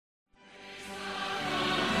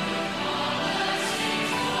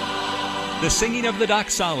The singing of the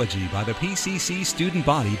doxology by the PCC student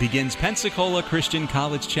body begins Pensacola Christian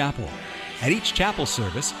College Chapel. At each chapel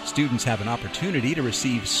service, students have an opportunity to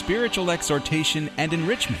receive spiritual exhortation and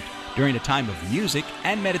enrichment during a time of music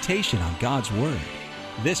and meditation on God's Word.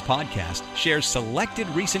 This podcast shares selected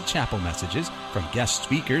recent chapel messages from guest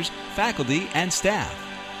speakers, faculty, and staff.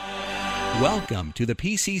 Welcome to the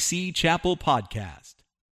PCC Chapel Podcast.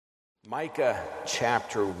 Micah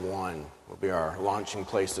chapter 1 will be our launching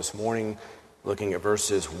place this morning, looking at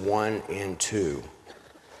verses 1 and 2.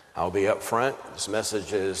 I'll be up front. This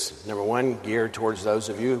message is, number one, geared towards those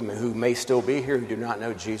of you who may still be here who do not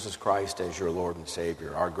know Jesus Christ as your Lord and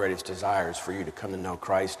Savior. Our greatest desire is for you to come to know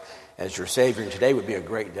Christ as your Savior, and today would be a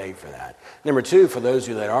great day for that. Number two, for those of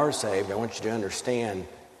you that are saved, I want you to understand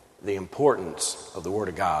the importance of the Word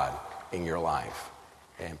of God in your life.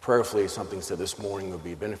 And prayerfully, something said this morning will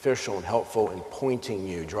be beneficial and helpful in pointing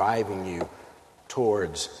you, driving you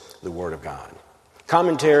towards the Word of God.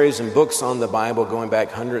 Commentaries and books on the Bible going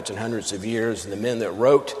back hundreds and hundreds of years, and the men that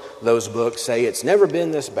wrote those books say it's never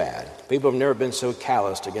been this bad. People have never been so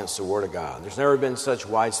calloused against the Word of God. There's never been such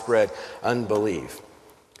widespread unbelief.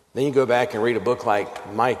 Then you go back and read a book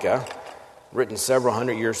like Micah, written several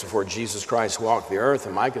hundred years before Jesus Christ walked the earth,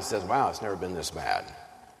 and Micah says, wow, it's never been this bad.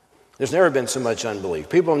 There's never been so much unbelief.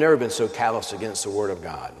 People have never been so callous against the Word of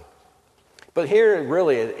God. But here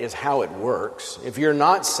really is how it works. If you're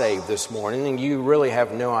not saved this morning, then you really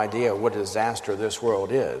have no idea what a disaster this world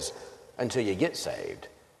is until you get saved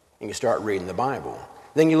and you start reading the Bible.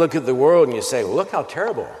 Then you look at the world and you say, well, look how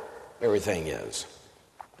terrible everything is.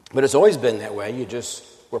 But it's always been that way. You just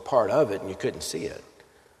were part of it and you couldn't see it.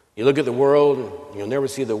 You look at the world and you'll never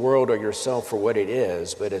see the world or yourself for what it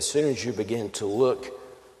is. But as soon as you begin to look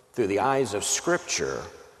through the eyes of Scripture,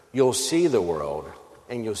 you'll see the world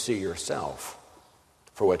and you'll see yourself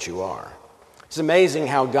for what you are. It's amazing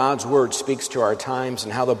how God's Word speaks to our times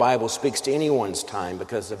and how the Bible speaks to anyone's time,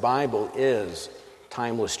 because the Bible is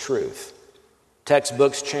timeless truth.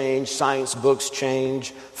 Textbooks change, science books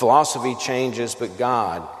change, philosophy changes, but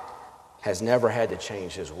God has never had to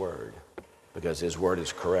change His Word because His Word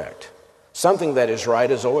is correct. Something that is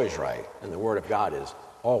right is always right, and the Word of God is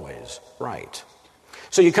always right.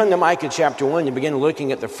 So you come to Micah chapter 1, you begin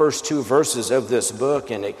looking at the first two verses of this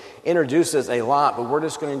book, and it introduces a lot, but we're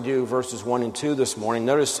just going to do verses 1 and 2 this morning.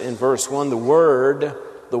 Notice in verse 1, the word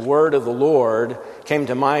of the Lord came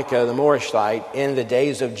to Micah the Morashite in the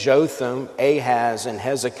days of Jotham, Ahaz, and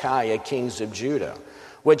Hezekiah, kings of Judah,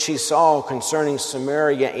 which he saw concerning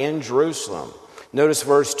Samaria and Jerusalem. Notice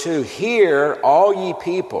verse 2, hear, all ye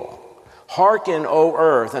people, hearken, O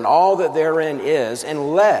earth, and all that therein is,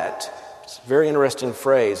 and let... It's a very interesting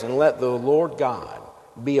phrase. And let the Lord God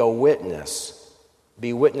be witness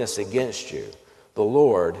against you, the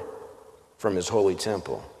Lord from His holy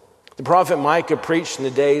temple. The prophet Micah preached in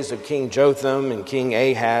the days of King Jotham and King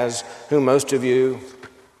Ahaz, whom most of you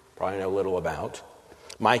probably know little about.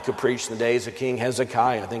 Micah preached in the days of King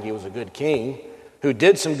Hezekiah. I think he was a good king who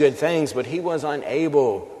did some good things, but he was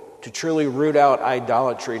unable to truly root out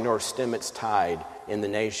idolatry nor stem its tide in the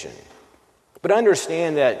nation. But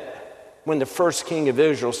understand that when the first king of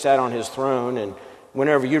Israel sat on his throne, and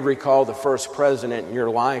whenever you'd recall the first president in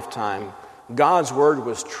your lifetime, God's word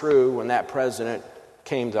was true when that president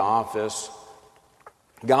came to office.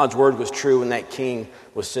 God's word was true when that king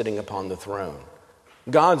was sitting upon the throne.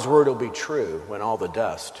 God's word will be true when all the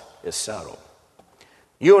dust is settled.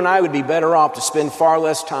 You and I would be better off to spend far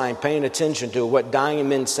less time paying attention to what dying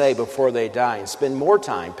men say before they die, and spend more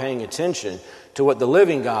time paying attention to what the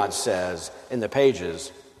living God says in the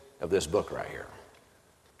pages of this book right here.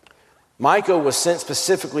 Micah was sent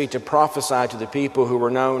specifically to prophesy to the people who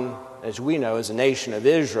were known, as we know, as the nation of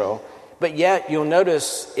Israel. But yet, you'll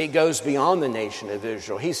notice it goes beyond the nation of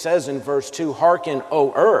Israel. He says in verse 2, hearken,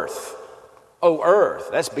 O earth. O earth.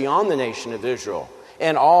 That's beyond the nation of Israel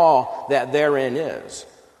and all that therein is.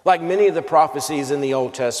 Like many of the prophecies in the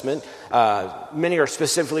Old Testament, many are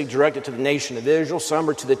specifically directed to the nation of Israel. Some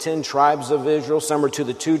are to the 10 tribes of Israel. Some are to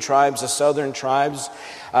the 2 tribes, the southern tribes.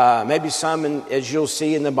 Maybe some, as you'll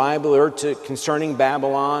see in the Bible, are concerning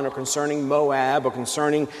Babylon or concerning Moab or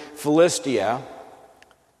concerning Philistia.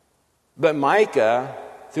 But Micah,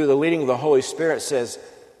 through the leading of the Holy Spirit, says,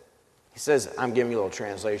 I'm giving you a little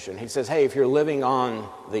translation. He says, hey, if you're living on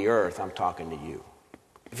the earth, I'm talking to you.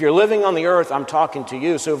 If you're living on the earth, I'm talking to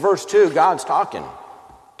you. So verse 2, God's talking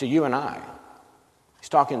to you and I. He's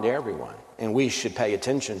talking to everyone. And we should pay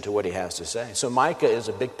attention to what He has to say. So Micah is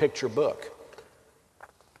a big picture book.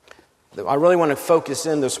 I really want to focus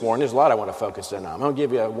in this morning. There's a lot I want to focus in on. I'm going to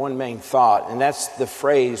give you one main thought, and that's the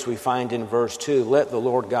phrase we find in verse 2, let the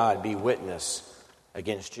Lord God be witness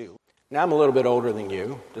against you. Now, I'm a little bit older than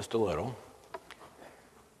you, just a little.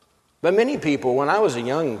 But many people, when I was a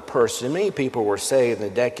young person, many people were saved in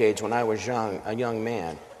the decades when I was a young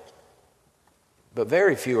man. But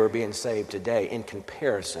very few are being saved today in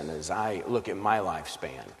comparison as I look at my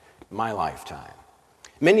lifespan, my lifetime.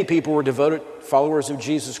 Many people were devoted followers of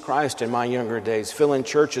Jesus Christ in my younger days, filling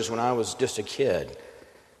churches when I was just a kid.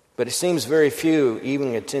 But it seems very few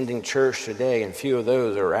even attending church today, and few of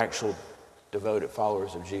those are actual devoted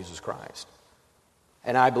followers of Jesus Christ.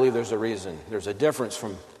 And I believe there's a reason. There's a difference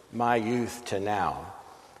from my youth to now.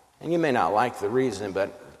 And you may not like the reason,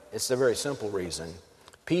 but it's a very simple reason.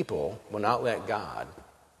 People will not let God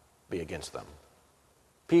be against them.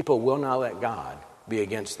 People will not let God be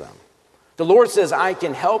against them. The Lord says, I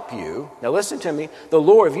can help you. Now listen to me. The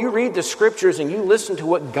Lord, if you read the scriptures and you listen to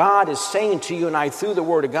what God is saying to you and I through the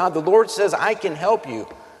word of God, the Lord says, I can help you.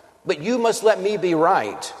 But you must let me be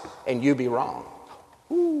right and you be wrong.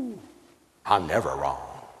 Ooh, I'm never wrong.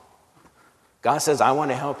 God says, I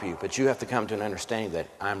want to help you, but you have to come to an understanding that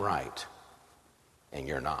I'm right and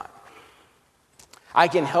you're not. I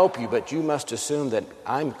can help you, but you must assume that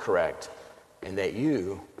I'm correct and that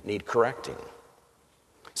you need correcting.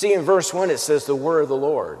 See, in verse 1, it says the word of the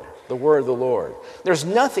Lord, the word of the Lord. There's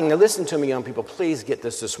nothing, now listen to me, young people, please get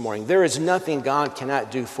this morning. There is nothing God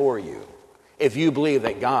cannot do for you if you believe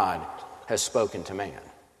that God has spoken to man.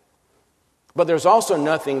 But there's also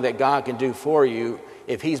nothing that God can do for you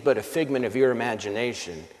if he's but a figment of your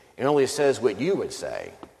imagination and only says what you would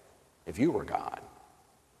say if you were God.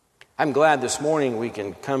 I'm glad this morning we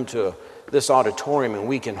can come to this auditorium and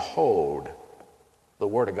we can hold the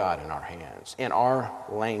Word of God in our hands, in our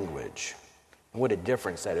language. And what a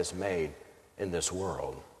difference that has made in this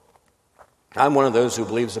world. I'm one of those who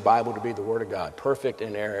believes the Bible to be the Word of God, perfect and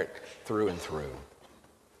inerrant through and through.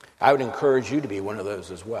 I would encourage you to be one of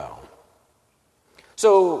those as well.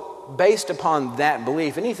 So, based upon that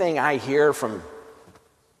belief, anything I hear from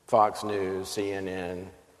Fox News, CNN,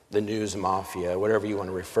 the news mafia, whatever you want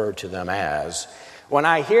to refer to them as, when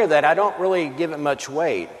I hear that, I don't really give it much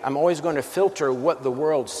weight. I'm always going to filter what the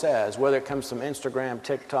world says, whether it comes from Instagram,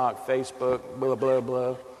 TikTok, Facebook, blah, blah,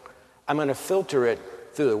 blah. I'm going to filter it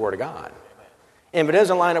through the Word of God. And if it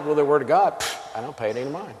doesn't line up with the Word of God, I don't pay it any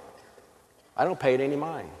mind. I don't pay it any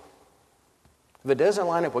mind. If it doesn't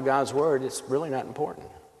line up with God's Word, it's really not important.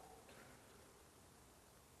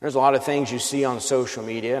 There's a lot of things you see on social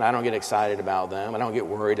media, and I don't get excited about them. I don't get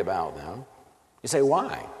worried about them. You say,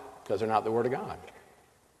 why? Because they're not the Word of God.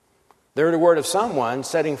 They're the word of someone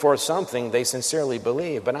setting forth something they sincerely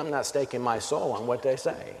believe, but I'm not staking my soul on what they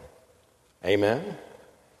say. Amen?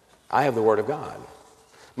 I have the Word of God.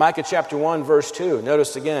 Micah chapter 1, verse 2.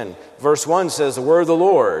 Notice again, verse 1 says the word of the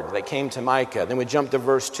Lord that came to Micah. Then we jump to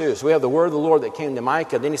verse 2. So we have the word of the Lord that came to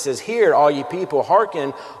Micah. Then he says, hear, all ye people,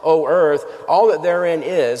 hearken, O earth, all that therein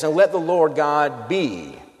is, and let the Lord God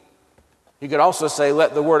be. You could also say,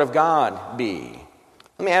 let the word of God be.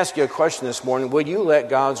 Let me ask you a question this morning. Will you let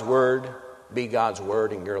God's word be God's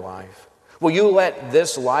word in your life? Will you let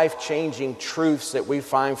this life-changing truths that we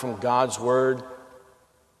find from God's word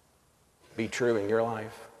be true in your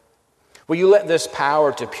life? Will you let this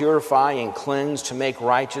power to purify and cleanse, to make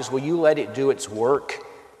righteous, will you let it do its work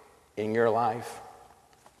in your life?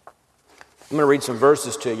 I'm going to read some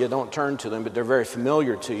verses to you. Don't turn to them, but they're very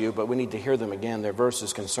familiar to you, but we need to hear them again. They're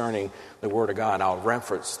verses concerning the Word of God. I'll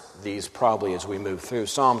reference these probably as we move through.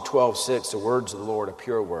 Psalm 12:6, the words of the Lord are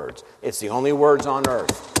pure words. It's the only words on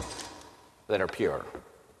earth that are pure.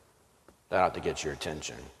 That ought to get your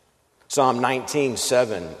attention. Psalm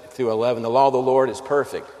 19:7-11, the law of the Lord is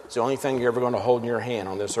perfect. It's the only thing you're ever going to hold in your hand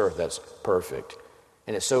on this earth that's perfect.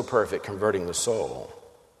 And it's so perfect, converting the soul.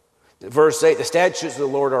 Verse 8, the statutes of the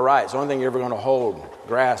Lord are right. It's the only thing you're ever going to hold,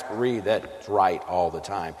 grasp, read that's right all the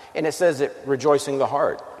time. And it says it rejoicing the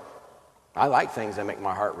heart. I like things that make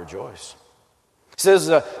my heart rejoice. It says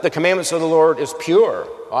the commandments of the Lord is pure.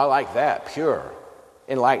 Oh, I like that, pure.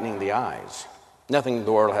 Enlightening the eyes. Nothing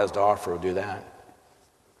the world has to offer will do that.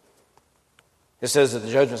 It says that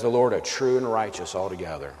the judgments of the Lord are true and righteous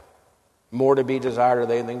altogether. More to be desired are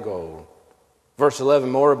they than gold. Verse 11,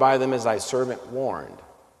 more by them is thy servant warned.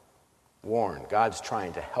 Warned. God's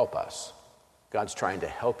trying to help us. God's trying to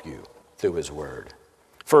help you through his word.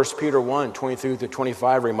 1 Peter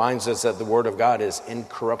 1:23-25 reminds us that the word of God is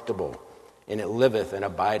incorruptible, and it liveth and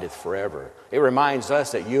abideth forever. It reminds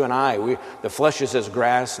us that you and I, the flesh is as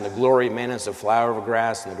grass, and the glory of man is the flower of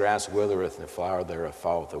grass, and the grass withereth, and the flower thereof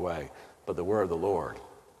falleth away. But the word of the Lord,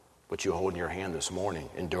 which you hold in your hand this morning,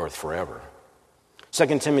 endureth forever.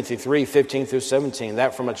 2 Timothy 3:15-17,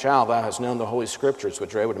 that from a child thou hast known the Holy Scriptures,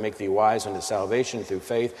 which are able to make thee wise unto salvation through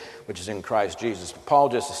faith, which is in Christ Jesus. Paul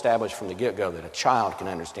just established from the get-go that a child can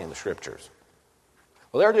understand the Scriptures.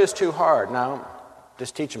 Well, they're just too hard. Now,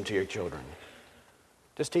 just teach them to your children.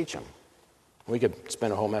 Just teach them. We could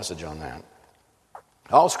spend a whole message on that.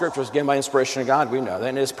 All Scripture is given by inspiration of God, we know that,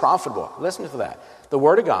 and it is profitable. Listen to that. The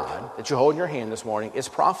Word of God that you hold in your hand this morning is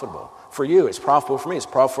profitable for you. It's profitable for me. It's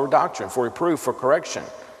profitable for doctrine, for reproof, for correction.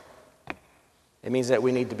 It means that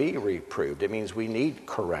we need to be reproved. It means we need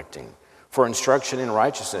correcting, for instruction in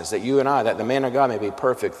righteousness, that you and I, that the man of God may be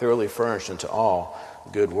perfect, thoroughly furnished unto all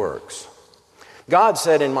good works. God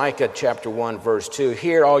said in Micah chapter 1, verse 2,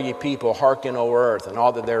 hear all ye people, hearken, O earth, and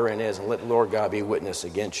all that therein is, and let the Lord God be witness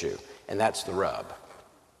against you. And that's the rub.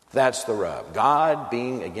 That's the rub. God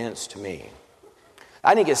being against me.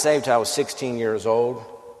 I didn't get saved till I was 16 years old.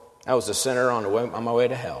 I was a sinner on my way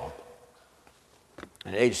to hell.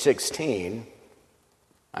 And at age 16,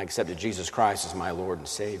 I accepted Jesus Christ as my Lord and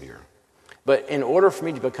Savior. But in order for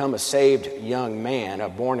me to become a saved young man, a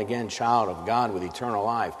born-again child of God with eternal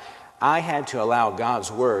life, I had to allow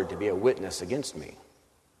God's Word to be a witness against me.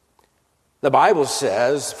 The Bible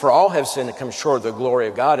says, for all have sinned and come short of the glory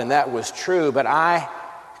of God, and that was true, but I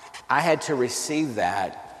had to receive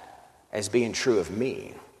that as being true of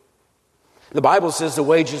me. The Bible says the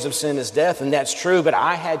wages of sin is death, and that's true, but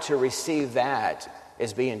I had to receive that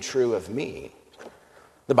as being true of me.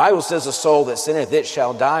 The Bible says the soul that sinneth, it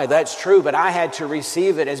shall die. That's true, but I had to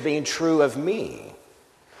receive it as being true of me.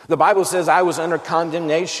 The Bible says I was under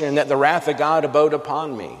condemnation, that the wrath of God abode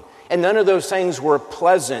upon me. And none of those things were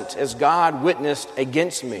pleasant as God witnessed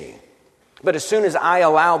against me. But as soon as I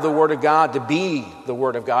allowed the Word of God to be the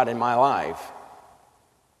Word of God in my life,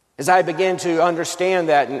 as I began to understand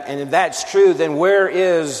that, and if that's true, then where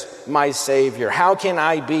is my Savior? How can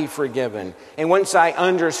I be forgiven? And once I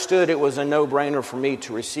understood, it was a no-brainer for me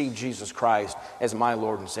to receive Jesus Christ as my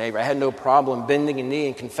Lord and Savior. I had no problem bending a knee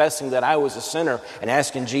and confessing that I was a sinner and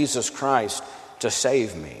asking Jesus Christ to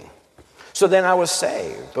save me. So then I was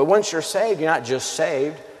saved. But once you're saved, you're not just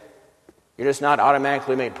saved. You're just not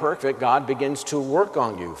automatically made perfect. God begins to work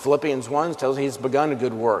on you. Philippians 1 tells He's begun a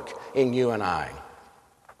good work in you and I.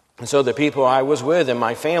 And so the people I was with and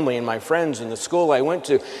my family and my friends and the school I went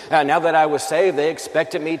to, now that I was saved, they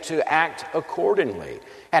expected me to act accordingly.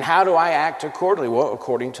 And how do I act accordingly? Well,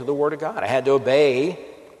 according to the Word of God. I had to obey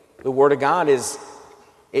the Word of God as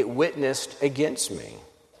it witnessed against me.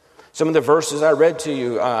 Some of the verses I read to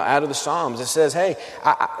you out of the Psalms, it says, hey,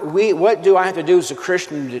 what do I have to do as a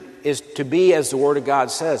Christian is to be, as the Word of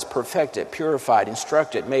God says, perfected, purified,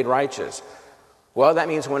 instructed, made righteous. Well, that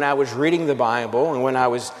means when I was reading the Bible and when I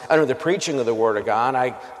was under the preaching of the Word of God,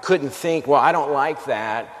 I couldn't think, well, I don't like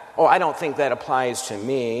that. Oh, I don't think that applies to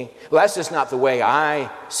me. Well, that's just not the way I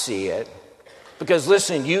see it. Because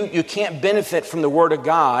listen, you can't benefit from the Word of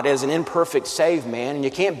God as an imperfect saved man, and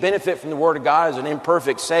you can't benefit from the Word of God as an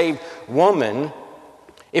imperfect saved woman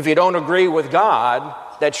if you don't agree with God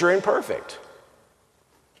that you're imperfect.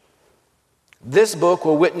 This book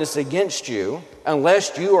will witness against you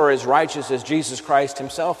unless you are as righteous as Jesus Christ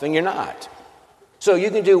Himself, and you're not. So you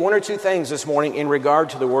can do one or two things this morning in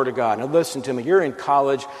regard to the Word of God. Now listen to me, you're in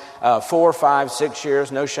college 4, 5, 6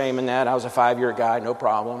 years, no shame in that. I was a 5-year guy, no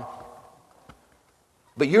problem.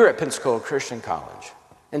 But you're at Pensacola Christian College.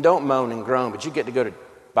 And don't moan and groan, but you get to go to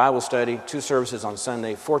Bible study, 2 services on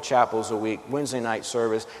Sunday, 4 chapels a week, Wednesday night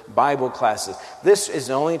service, Bible classes. This is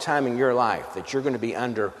the only time in your life that you're going to be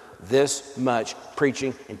under this much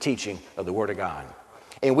preaching and teaching of the Word of God.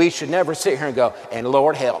 And we should never sit here and go, and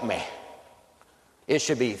Lord help me. It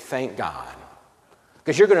should be thank God.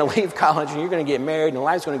 Because you're going to leave college and you're going to get married and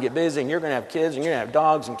life's going to get busy and you're going to have kids and you're going to have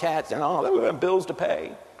dogs and cats and all that. We have bills to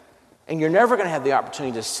pay. And you're never going to have the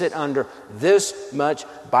opportunity to sit under this much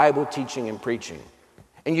Bible teaching and preaching.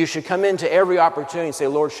 And you should come into every opportunity and say,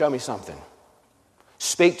 Lord, show me something.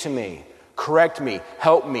 Speak to me. Correct me.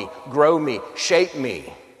 Help me. Grow me. Shape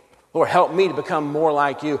me. Lord, help me to become more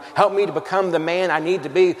like you. Help me to become the man I need to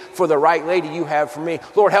be for the right lady you have for me.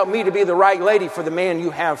 Lord, help me to be the right lady for the man you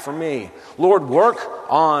have for me. Lord, work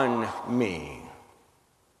on me.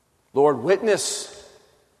 Lord, witness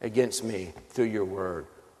against me through your word.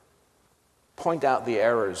 Point out the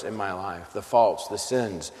errors in my life, the faults, the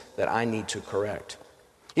sins that I need to correct.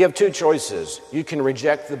 You have 2 choices. You can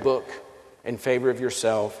reject the book in favor of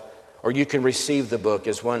yourself, or you can receive the book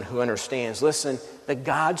as one who understands, listen, that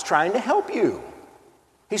God's trying to help you.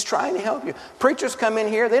 He's trying to help you. Preachers come in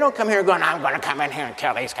here, they don't come here going, I'm going to come in here and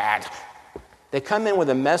kill these guys. They come in with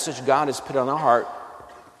a message God has put on their heart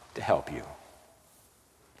to help you.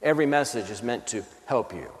 Every message is meant to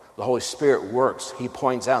help you. the Holy Spirit works. He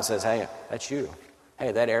points out and says, hey, that's you.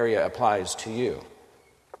 Hey, that area applies to you.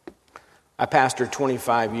 I pastored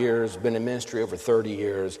 25 years, been in ministry over 30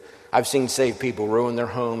 years. I've seen saved people ruin their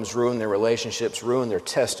homes, ruin their relationships, ruin their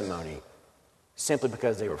testimony, simply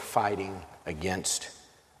because they were fighting against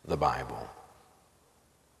the Bible.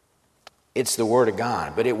 It's the Word of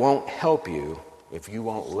God, but it won't help you if you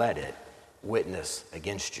won't let it witness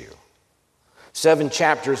against you. 7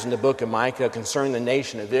 chapters in the book of Micah concern the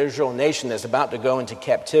nation of Israel, a nation that's about to go into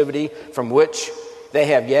captivity, from which they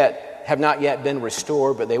have not yet been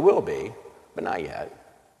restored, but they will be, but not yet.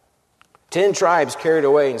 10 tribes carried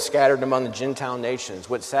away and scattered among the Gentile nations.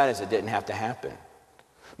 What's sad is it didn't have to happen.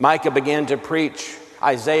 Micah began to preach.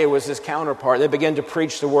 Isaiah was his counterpart. They began to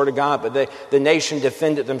preach the Word of God, but the nation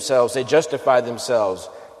defended themselves. They justified themselves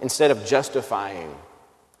instead of justifying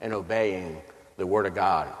and obeying the Word of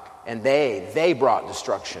God. And they brought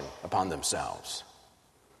destruction upon themselves.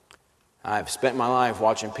 I've spent my life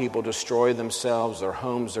watching people destroy themselves, their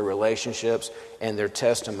homes, their relationships, and their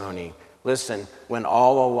testimony. Listen, when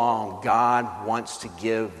all along God wants to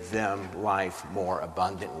give them life more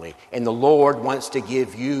abundantly. And the Lord wants to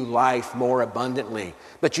give you life more abundantly.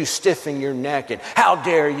 But you stiffen your neck and, how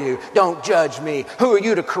dare you? Don't judge me. Who are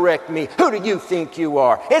you to correct me? Who do you think you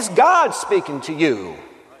are? It's God speaking to you.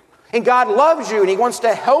 And God loves you and He wants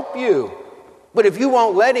to help you. But if you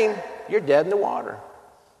won't let Him, you're dead in the water.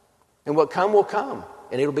 And what come will come.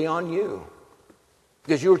 And it'll be on you.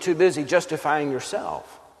 Because you were too busy justifying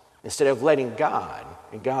yourself, instead of letting God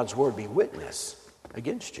and God's Word be witness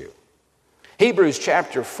against you. Hebrews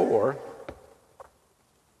chapter 4.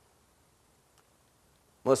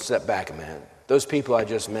 Let's step back a minute. Those people I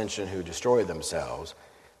just mentioned who destroy themselves,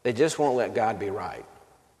 they just won't let God be right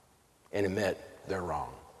and admit they're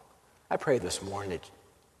wrong. I pray this morning that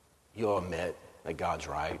you'll admit that God's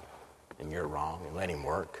right and you're wrong and let Him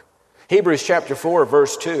work. Hebrews chapter 4,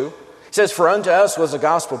 verse 2. It says, for unto us was the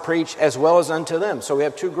gospel preached as well as unto them. So we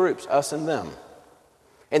have two groups, us and them.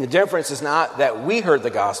 And the difference is not that we heard the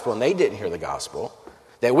gospel and they didn't hear the gospel,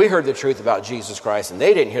 that we heard the truth about Jesus Christ and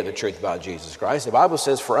they didn't hear the truth about Jesus Christ. The Bible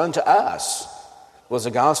says, for unto us was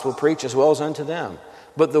the gospel preached as well as unto them.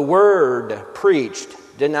 But the word preached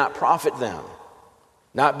did not profit them,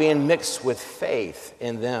 not being mixed with faith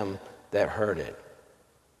in them that heard it.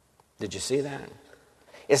 Did you see that?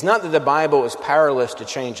 It's not that the Bible is powerless to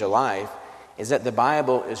change a life. It's that the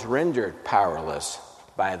Bible is rendered powerless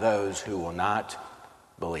by those who will not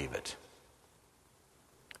believe it.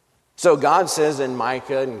 So God says in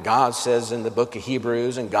Micah, and God says in the book of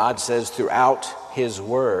Hebrews, and God says throughout His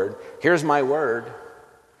Word, here's my word.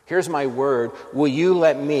 Here's my word. Will you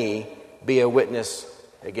let me be a witness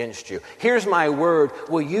against you? Here's my word.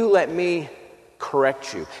 Will you let me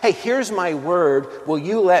correct you? Hey, here's my word. Will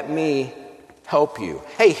you let me help you?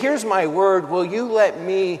 Hey, here's my word. Will you let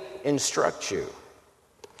me instruct you?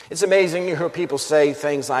 It's amazing you hear people say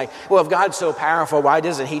things like, well, if God's so powerful, why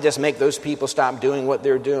doesn't He just make those people stop doing what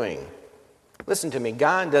they're doing? Listen to me.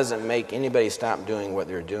 God doesn't make anybody stop doing what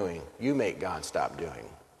they're doing. You make God stop doing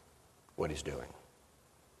what He's doing.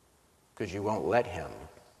 Because you won't let Him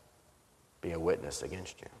be a witness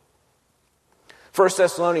against you. 1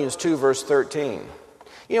 Thessalonians 2, verse 13.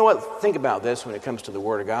 You know what? Think about this when it comes to the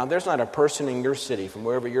Word of God. There's not a person in your city, from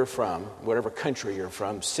wherever you're from, whatever country you're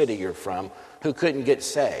from, city you're from, who couldn't get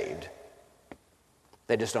saved.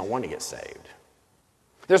 They just don't want to get saved.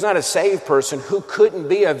 There's not a saved person who couldn't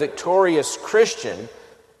be a victorious Christian.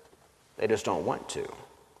 They just don't want to.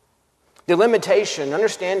 The limitation,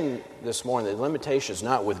 understand this morning, the limitation is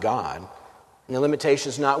not with God, and the limitation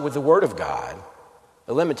is not with the Word of God.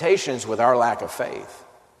 The limitation is with our lack of faith.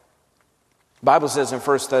 The Bible says in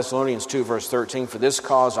 1 Thessalonians 2, verse 13, for this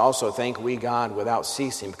cause also thank we God without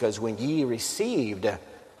ceasing, because when ye received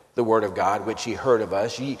the word of God, which ye heard of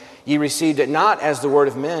us, ye received it not as the word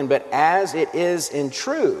of men, but as it is in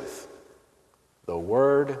truth, the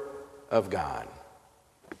word of God.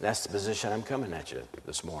 That's the position I'm coming at you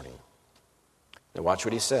this morning. Now watch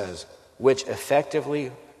what he says, which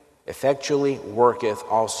effectually worketh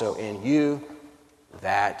also in you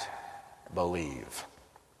that believe.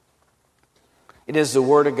 It is the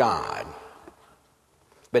Word of God,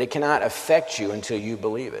 but it cannot affect you until you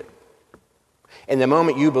believe it. And the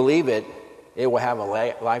moment you believe it, it will have a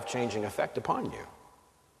life-changing effect upon you.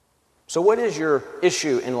 So what is your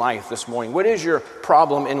issue in life this morning? What is your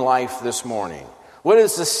problem in life this morning? What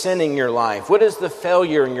is the sin in your life? What is the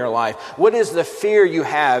failure in your life? What is the fear you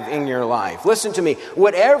have in your life? Listen to me.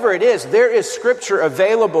 Whatever it is, there is Scripture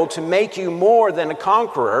available to make you more than a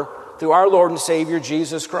conqueror through our Lord and Savior,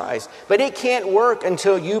 Jesus Christ. But it can't work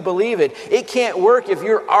until you believe it. It can't work if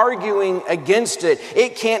you're arguing against it.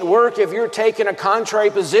 It can't work if you're taking a contrary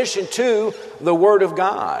position to the Word of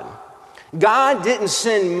God. God didn't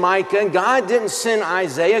send Micah. God didn't send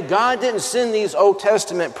Isaiah. God didn't send these Old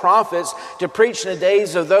Testament prophets to preach in the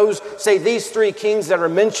days of those, say, these three kings that are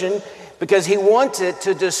mentioned, because he wanted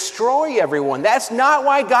to destroy everyone. That's not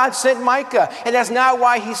why God sent Micah, and that's not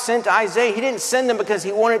why he sent Isaiah. He didn't send them because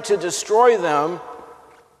he wanted to destroy them.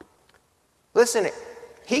 Listen,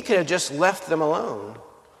 he could have just left them alone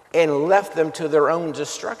and left them to their own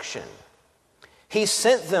destruction. He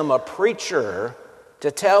sent them a preacher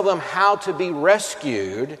to tell them how to be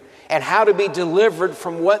rescued and how to be delivered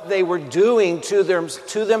from what they were doing to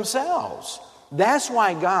themselves. That's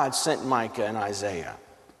why God sent Micah and Isaiah.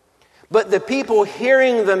 But the people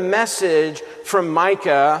hearing the message from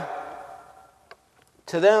Micah,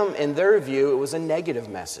 to them, in their view, it was a negative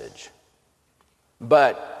message.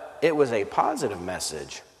 But it was a positive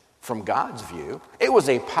message from God's view. It was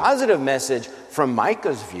a positive message from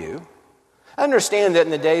Micah's view. Understand that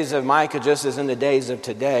in the days of Micah, just as in the days of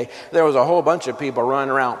today, there was a whole bunch of people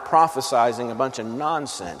running around prophesizing a bunch of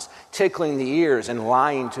nonsense, tickling the ears and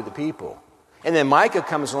lying to the people. And then Micah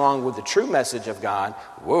comes along with the true message of God.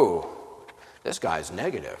 Whoa, this guy's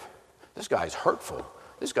negative. This guy's hurtful.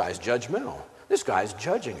 This guy's judgmental. This guy's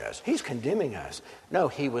judging us. He's condemning us. No,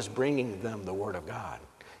 he was bringing them the Word of God.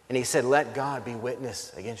 And he said, let God be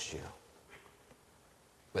witness against you.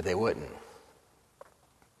 But they wouldn't.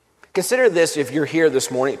 Consider this: if you're here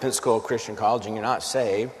this morning at Pensacola Christian College and you're not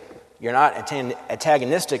saved, you're not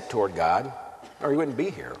antagonistic toward God, or you wouldn't be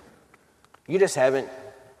here. You just haven't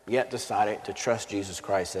yet decided to trust Jesus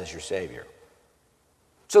Christ as your Savior.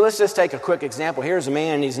 So let's just take a quick example. Here's a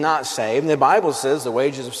man, he's not saved, and the Bible says the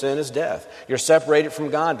wages of sin is death. You're separated from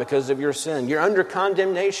God because of your sin. You're under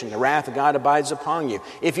condemnation. The wrath of God abides upon you.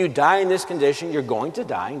 If you die in this condition, you're going to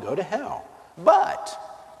die and go to hell. But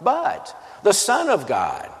the Son of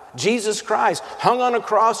God, Jesus Christ, hung on a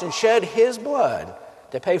cross and shed his blood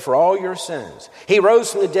to pay for all your sins. He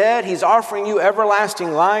rose from the dead. He's offering you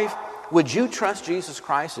everlasting life. Would you trust Jesus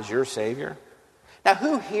Christ as your Savior? Now,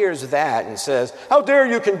 who hears that and says, how dare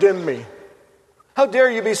you condemn me? How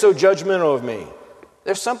dare you be so judgmental of me?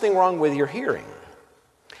 There's something wrong with your hearing.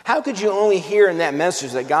 How could you only hear in that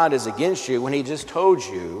message that God is against you when he just told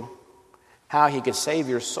you how he could save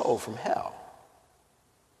your soul from hell?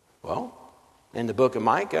 Well, in the book of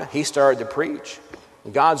Micah, he started to preach.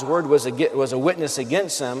 God's word was a witness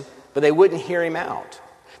against them, but they wouldn't hear him out.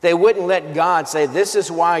 They wouldn't let God say, this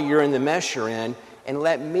is why you're in the mess you're in, and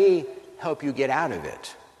let me help you get out of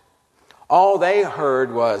it. All they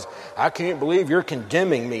heard was, I can't believe you're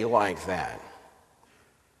condemning me like that.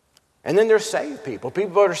 And then there's saved people.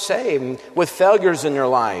 People that are saved with failures in their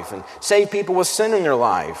life, and saved people with sin in their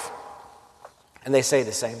life. And they say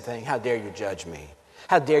the same thing. How dare you judge me?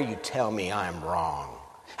 How dare you tell me I'm wrong?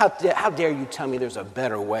 How dare you tell me there's a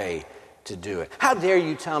better way to do it? How dare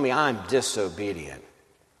you tell me I'm disobedient?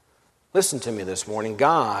 Listen to me this morning.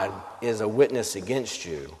 God is a witness against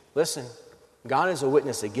you. Listen, God is a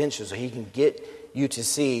witness against you so he can get you to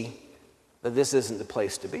see that this isn't the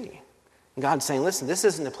place to be. And God's saying, listen, this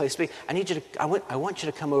isn't the place to be. I want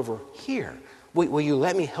you to come over here. Will you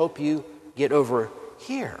let me help you get over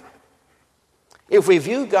here? If we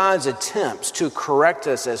view God's attempts to correct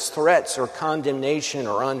us as threats or condemnation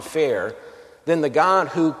or unfair, then the God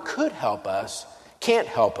who could help us can't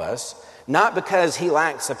help us, not because he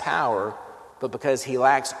lacks the power, but because he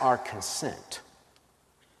lacks our consent.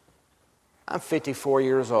 I'm 54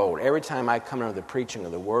 years old. Every time I come under the preaching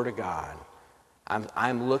of the Word of God,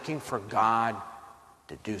 I'm looking for God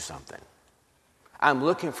to do something. I'm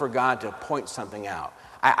looking for God to point something out.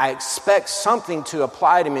 I expect something to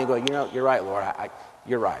apply to me and go, you're right, Lord.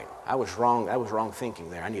 You're right. I was wrong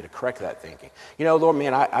thinking there. I need to correct that thinking. Lord,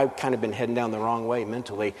 man, I've kind of been heading down the wrong way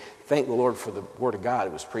mentally. Thank the Lord for the Word of God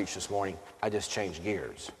that was preached this morning. I just changed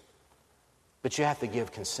gears. But you have to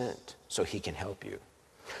give consent so he can help you.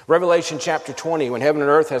 Revelation chapter 20, when heaven and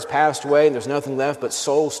earth has passed away and there's nothing left but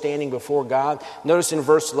souls standing before God. Notice in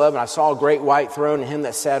verse 11, I saw a great white throne and him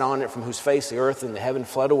that sat on it, from whose face the earth and the heaven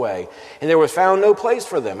fled away. And there was found no place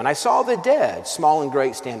for them. And I saw the dead, small and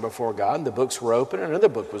great, stand before God. And the books were open, and another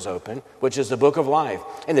book was open, which is the book of life.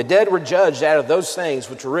 And the dead were judged out of those things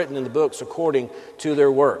which were written in the books according to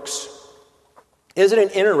their works. Isn't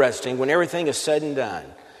it interesting when everything is said and done?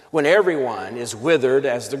 When everyone is withered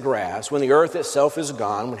as the grass, when the earth itself is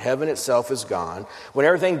gone, when heaven itself is gone, when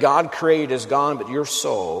everything God created is gone but your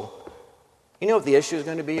soul, you know what the issue is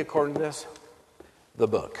going to be according to this? The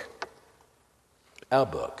book. A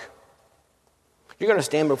book. You're going to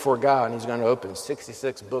stand before God, and he's going to open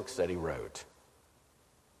 66 books that he wrote.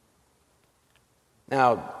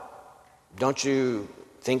 Now, don't you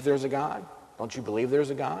think there's a God? Don't you believe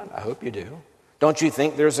there's a God? I hope you do. Don't you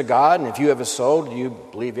think there's a God? And if you have a soul, do you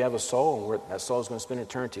believe you have a soul and that soul is going to spend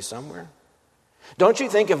eternity somewhere? Don't you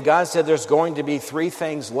think if God said there's going to be three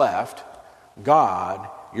things left, God,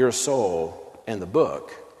 your soul, and the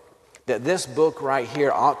book, that this book right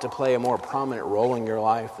here ought to play a more prominent role in your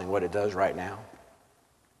life than what it does right now?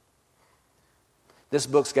 This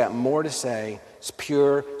book's got more to say. It's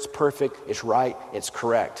pure, it's perfect, it's right, it's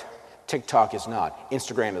correct. TikTok is not.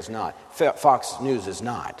 Instagram is not. Fox News is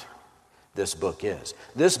not. This book is.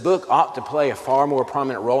 This book ought to play a far more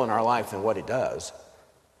prominent role in our life than what it does.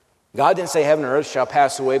 God didn't say heaven and earth shall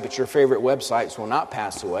pass away, but your favorite websites will not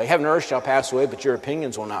pass away. Heaven and earth shall pass away, but your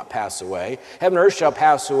opinions will not pass away. Heaven and earth shall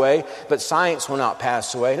pass away, but science will not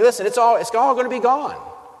pass away. Listen, it's all going to be gone.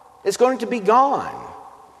 It's going to be gone.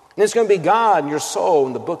 And it's going to be God and your soul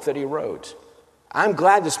and the book that he wrote. I'm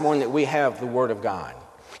glad this morning that we have the Word of God.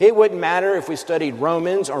 It wouldn't matter if we studied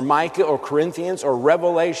Romans or Micah or Corinthians or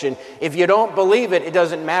Revelation. If you don't believe it, it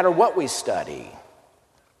doesn't matter what we study.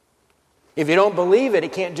 If you don't believe it,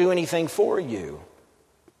 it can't do anything for you.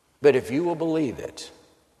 But if you will believe it,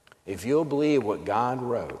 if you'll believe what God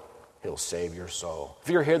wrote, he'll save your soul. If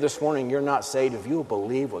you're here this morning and you're not saved, if you'll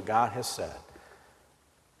believe what God has said,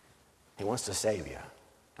 he wants to save you.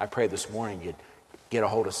 I pray this morning you'd get a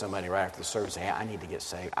hold of somebody right after the service and say, hey, I need to get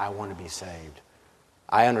saved. I want to be saved.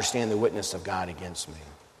 I understand the witness of God against me.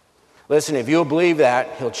 Listen, if you'll believe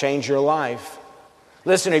that, he'll change your life.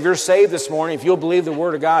 Listen, if you're saved this morning, if you'll believe the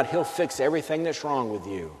Word of God, he'll fix everything that's wrong with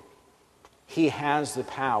you. He has the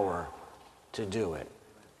power to do it,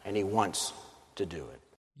 and he wants to do it.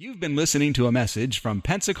 You've been listening to a message from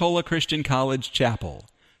Pensacola Christian College Chapel.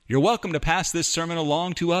 You're welcome to pass this sermon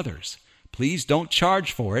along to others. Please don't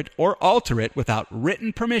charge for it or alter it without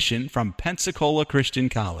written permission from Pensacola Christian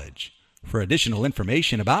College. For additional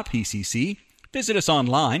information about PCC, visit us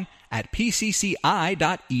online at pcci.edu.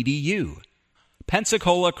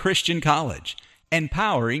 Pensacola Christian College,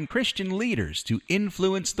 empowering Christian leaders to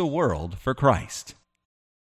influence the world for Christ.